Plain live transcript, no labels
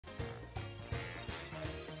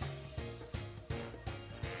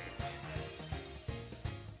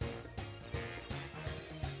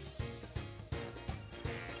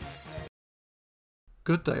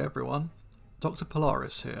Good day everyone, Dr.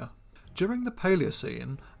 Polaris here. During the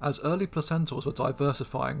Palaeocene, as early placentals were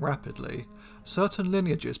diversifying rapidly, certain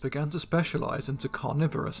lineages began to specialise into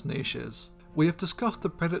carnivorous niches. We have discussed the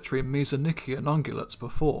predatory Mesonychian ungulates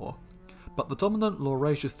before, but the dominant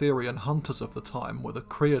Laurasiatherian hunters of the time were the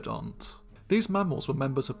Creodont. These mammals were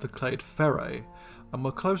members of the clade Ferae, and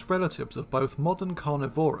were close relatives of both modern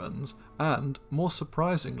carnivorans and, more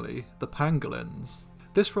surprisingly, the pangolins.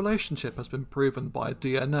 This relationship has been proven by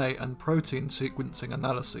DNA and protein sequencing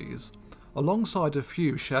analyses, alongside a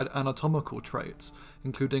few shared anatomical traits,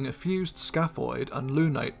 including a fused scaphoid and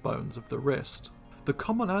lunate bones of the wrist. The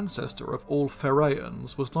common ancestor of all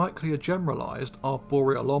Pheraians was likely a generalised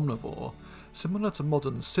arboreal omnivore, similar to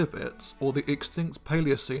modern civets or the extinct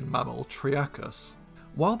Palaeocene mammal Triachus.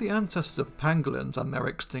 While the ancestors of pangolins and their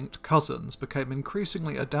extinct cousins became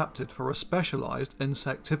increasingly adapted for a specialised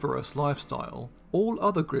insectivorous lifestyle, all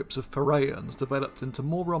other groups of Pheraians developed into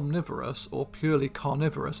more omnivorous or purely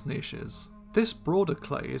carnivorous niches. This broader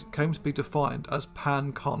clade came to be defined as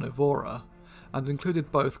pan-carnivora, and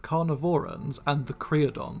included both carnivorans and the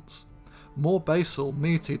Creodonts, more basal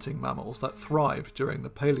meat-eating mammals that thrived during the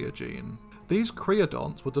Paleogene. These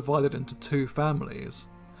Creodonts were divided into two families: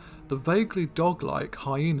 the vaguely dog-like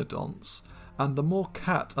Hyeanodonts, and the more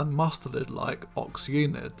cat and mustelid-like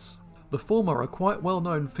Oxyaenids. The former are quite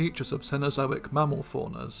well-known features of Cenozoic mammal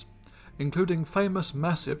faunas, including famous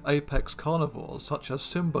massive apex carnivores such as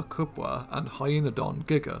Simba kubwa and Hyeanodon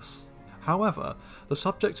gigas. However, the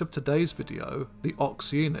subject of today's video, the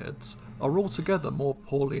Oxyaenids, are altogether more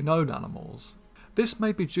poorly known animals. This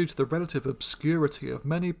may be due to the relative obscurity of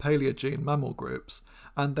many Paleogene mammal groups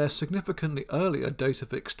and their significantly earlier date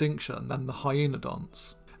of extinction than the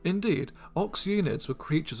Hyeanodonts. Indeed, Oxyaenids were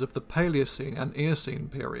creatures of the Palaeocene and Eocene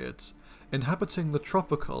periods, inhabiting the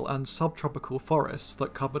tropical and subtropical forests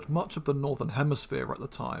that covered much of the northern hemisphere at the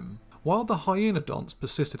time. While the Hyeanodonts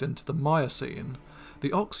persisted into the Miocene, the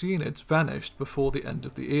Oxyaenids vanished before the end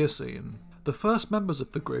of the Eocene. The first members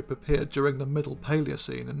of the group appeared during the Middle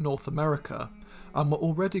Paleocene in North America, and were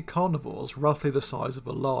already carnivores roughly the size of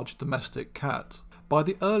a large domestic cat. By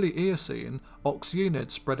the early Eocene,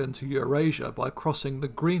 Oxyaenids spread into Eurasia by crossing the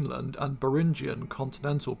Greenland and Beringian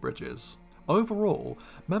continental bridges. Overall,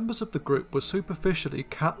 members of the group were superficially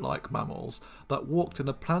cat-like mammals that walked in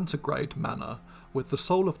a plantigrade manner, with the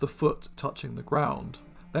sole of the foot touching the ground.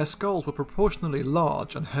 Their skulls were proportionally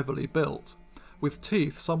large and heavily built, with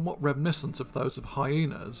teeth somewhat reminiscent of those of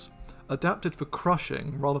hyenas, adapted for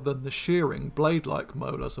crushing rather than the shearing blade-like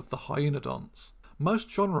molars of the Hyeanodonts. Most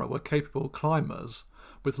genera were capable climbers,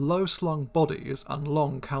 with low-slung bodies and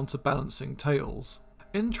long counterbalancing tails.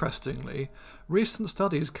 Interestingly, recent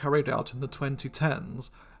studies carried out in the 2010s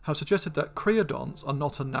have suggested that Creodonts are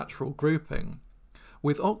not a natural grouping,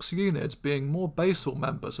 with Oxyaenids being more basal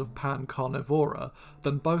members of Pan-Carnivora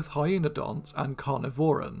than both Hyeanodonts and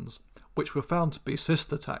Carnivorans, which were found to be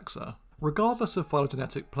sister taxa. Regardless of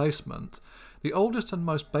phylogenetic placement, the oldest and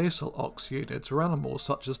most basal Oxyaenids were animals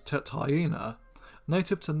such as Tet Hyena,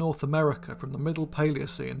 native to North America from the Middle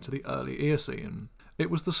Paleocene to the early Eocene. It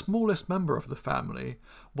was the smallest member of the family,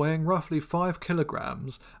 weighing roughly 5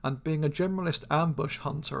 kilograms and being a generalist ambush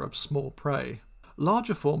hunter of small prey.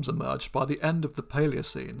 Larger forms emerged by the end of the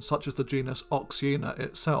Paleocene, such as the genus Oxyaena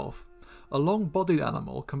itself, a long-bodied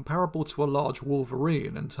animal comparable to a large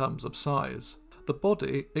wolverine in terms of size. The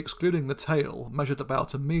body, excluding the tail, measured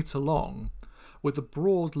about 1 metre long, with a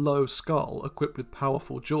broad, low skull equipped with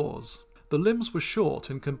powerful jaws. The limbs were short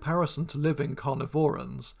in comparison to living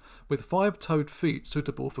carnivorans, with 5-toed feet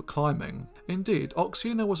suitable for climbing. Indeed,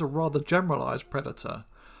 Oxyaena was a rather generalised predator,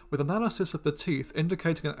 with analysis of the teeth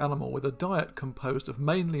indicating an animal with a diet composed of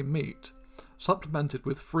mainly meat, supplemented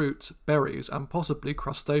with fruit, berries, and possibly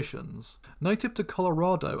crustaceans. Native to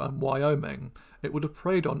Colorado and Wyoming, it would have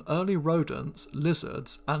preyed on early rodents,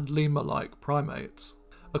 lizards, and lemur-like primates.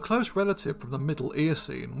 A close relative from the Middle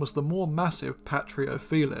Eocene was the more massive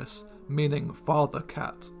Patriofelis, meaning father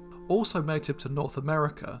cat. Also native to North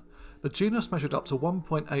America, the genus measured up to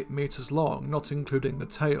 1.8 metres long, not including the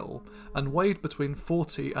tail, and weighed between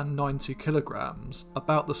 40 and 90 kilograms,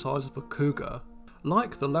 about the size of a cougar.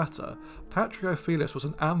 Like the latter, Patriofelis was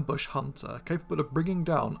an ambush hunter capable of bringing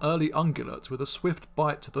down early ungulates with a swift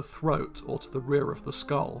bite to the throat or to the rear of the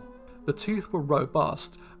skull. The teeth were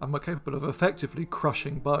robust and were capable of effectively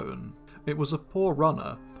crushing bone. It was a poor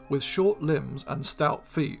runner, with short limbs and stout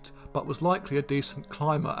feet, but was likely a decent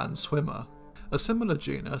climber and swimmer. A similar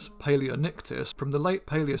genus, Palaeonyctis, from the late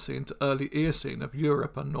Paleocene to early Eocene of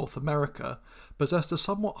Europe and North America, possessed a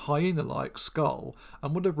somewhat hyena-like skull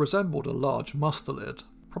and would have resembled a large mustelid.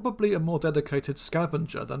 Probably a more dedicated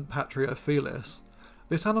scavenger than Patriofelis,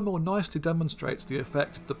 This animal nicely demonstrates the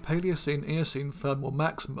effect of the Palaeocene-Eocene thermal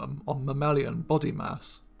maximum on mammalian body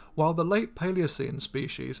mass. While the late Paleocene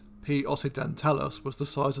species P. occidentalis was the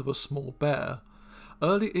size of a small bear,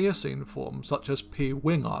 early Eocene forms such as P.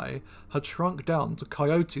 wingi had shrunk down to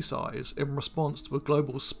coyote size in response to a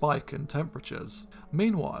global spike in temperatures.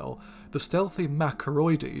 Meanwhile, the stealthy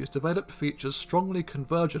Macaroides developed features strongly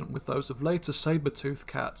convergent with those of later saber-toothed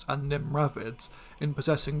cats and nimravids in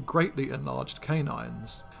possessing greatly enlarged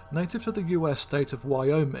canines. Native to the US state of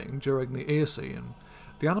Wyoming during the Eocene,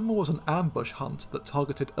 the animal was an ambush hunter that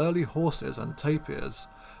targeted early horses and tapirs,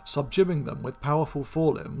 subduing them with powerful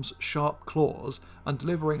forelimbs, sharp claws, and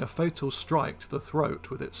delivering a fatal strike to the throat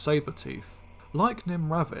with its saber teeth. Like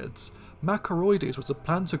nimravids, Macaroides was a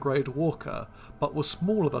plantigrade walker, but was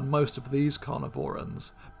smaller than most of these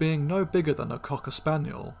carnivorans, being no bigger than a cocker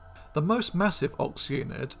spaniel. The most massive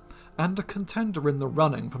Oxyaenid, and a contender in the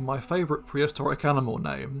running for my favourite prehistoric animal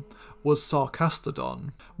name, was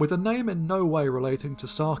Sarcastodon. With a name in no way relating to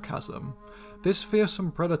sarcasm, this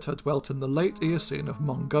fearsome predator dwelt in the late Eocene of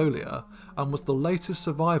Mongolia and was the latest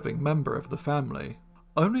surviving member of the family.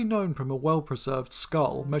 Only known from a well-preserved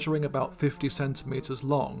skull measuring about 50 centimetres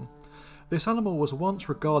long, this animal was once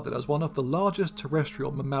regarded as one of the largest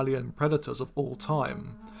terrestrial mammalian predators of all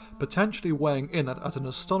time, potentially weighing in at an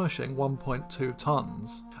astonishing 1.2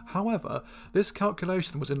 tons. However, this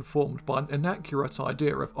calculation was informed by an inaccurate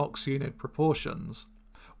idea of Oxyaenid proportions,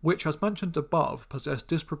 which, as mentioned above, possess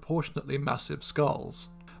disproportionately massive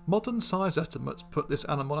skulls. Modern size estimates put this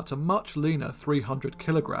animal at a much leaner 300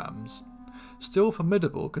 kilograms, still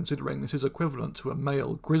formidable considering this is equivalent to a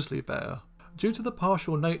male grizzly bear. Due to the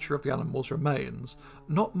partial nature of the animal's remains,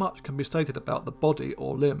 not much can be stated about the body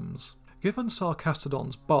or limbs. Given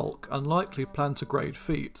Sarcastodon's bulk and likely plantigrade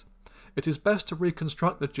feet, it is best to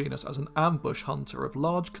reconstruct the genus as an ambush hunter of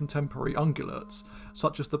large contemporary ungulates,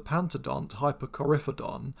 such as the Pantodont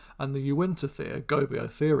Hypercoryphodon and the Uintathere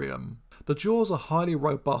Gobiotherium. The jaws are highly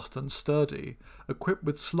robust and sturdy, equipped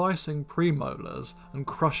with slicing premolars and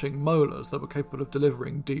crushing molars that were capable of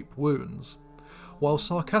delivering deep wounds, while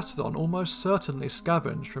Sarcastodon almost certainly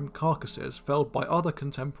scavenged from carcasses felled by other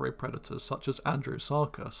contemporary predators such as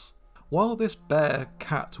Andrewsarchus. While this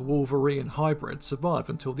bear-cat-wolverine hybrid survived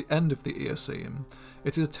until the end of the Eocene,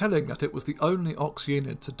 it is telling that it was the only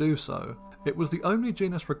Oxyaenid to do so. It was the only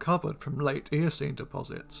genus recovered from late Eocene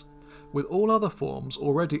deposits, with all other forms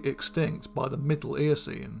already extinct by the Middle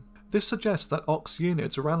Eocene. This suggests that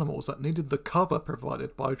Oxyaenids are animals that needed the cover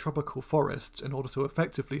provided by tropical forests in order to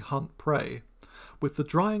effectively hunt prey, with the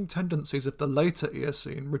drying tendencies of the later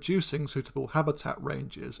Eocene reducing suitable habitat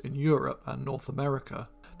ranges in Europe and North America.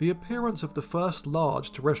 The appearance of the first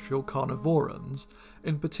large terrestrial carnivorans,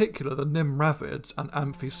 in particular the nimravids and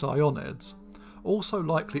amphicyonids, also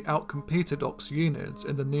likely outcompeted Oxyaenids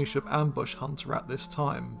in the niche of ambush hunter at this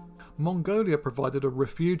time. Mongolia provided a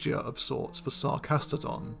refugia of sorts for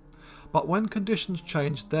Sarcastodon, but when conditions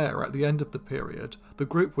changed there at the end of the period, the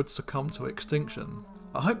group would succumb to extinction.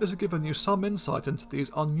 I hope this has given you some insight into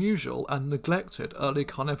these unusual and neglected early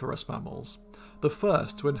carnivorous mammals, the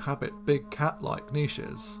first to inhabit big cat-like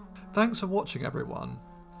niches. Thanks for watching everyone.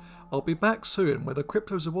 I'll be back soon with a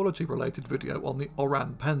cryptozoology related video on the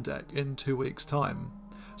Orang pendek in 2 weeks time,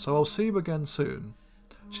 so I'll see you again soon.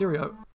 Cheerio.